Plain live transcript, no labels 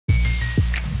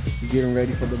getting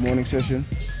ready for the morning session.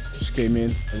 Just came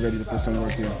in and ready to put some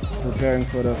work in. Preparing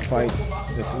for the fight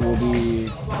that will be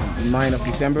 9th of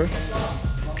December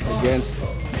against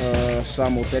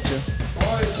Samo Petje.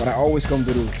 What I always come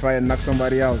to do, try and knock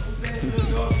somebody out.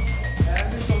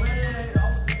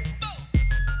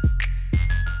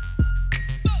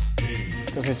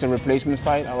 Because it's a replacement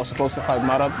fight. I was supposed to fight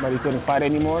Marat, but he couldn't fight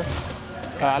anymore.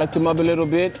 I looked him up a little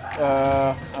bit.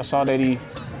 I saw that he's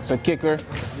a kicker.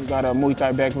 He got a Muay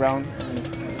Thai background.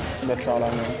 And that's all I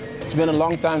know. It's been a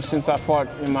long time since I fought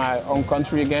in my own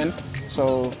country again.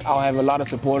 So I'll have a lot of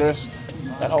supporters.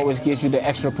 That always gives you the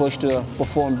extra push to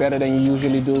perform better than you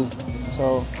usually do.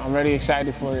 So I'm really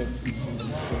excited for it.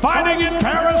 Fighting in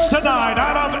Paris tonight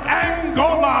out of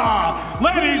Angola,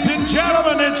 ladies and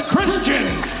gentlemen, it's Christian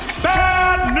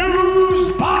Bad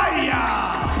News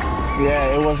Baya.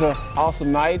 Yeah, it was an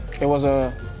awesome night. It was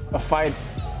a fight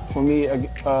for me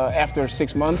after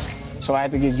 6 months. So I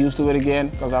had to get used to it again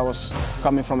because I was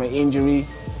coming from an injury.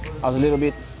 I was a little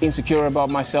bit insecure about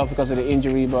myself because of the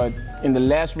injury, but in the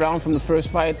last round from the first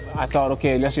fight, I thought,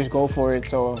 okay, let's just go for it.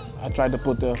 So I tried to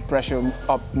put the pressure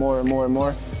up more and more and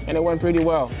more, and it went pretty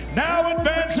well. Now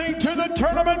advancing to the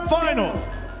tournament final,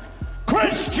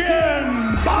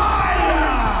 Christian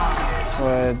Baya!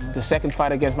 The second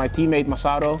fight against my teammate,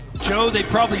 Masato. Joe, they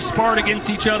probably sparred against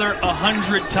each other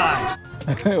 100 times.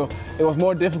 It was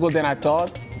more difficult than I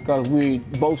thought because we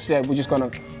both said we're just gonna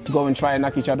go and try and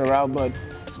knock each other out, but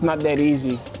it's not that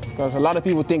easy because a lot of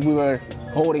people think we were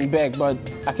holding back, but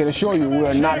I can assure you we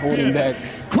are not holding back.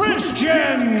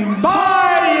 Christian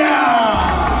Baya!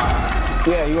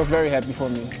 Yeah, he was very happy for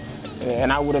me.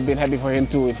 And I would have been happy for him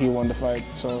too if he won the fight.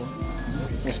 So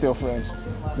we're still friends.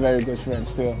 Very good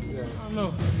friends still. I don't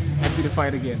know. Happy to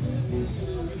fight again.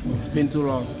 It's been too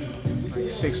long. Like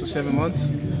 6 or 7 months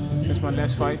since my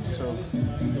last fight, so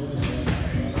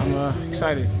I'm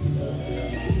excited.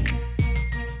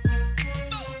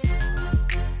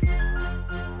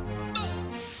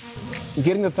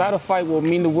 Getting the title fight will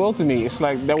mean the world to me. It's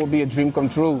like that would be a dream come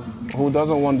true. Who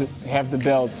doesn't want to have the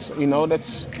belt? You know,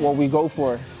 that's what we go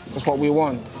for. That's what we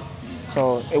want.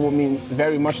 So it will mean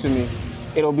very much to me.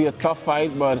 It'll be a tough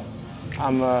fight, but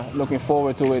I'm looking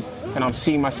forward to it, and I'm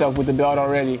seeing myself with the belt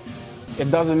already.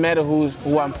 It doesn't matter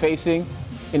who I'm facing.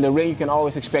 In the ring, you can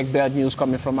always expect bad news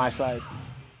coming from my side.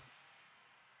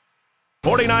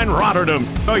 49 Rotterdam,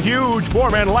 a huge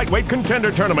 4-man lightweight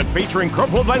contender tournament featuring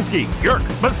Kropotwinski, Yerk,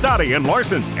 Bastati, and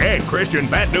Larson. And Christian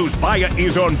Bad News Baya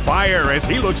is on fire as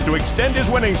he looks to extend his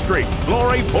winning streak.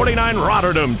 Glory 49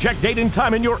 Rotterdam. Check date and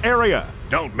time in your area.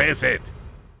 Don't miss it.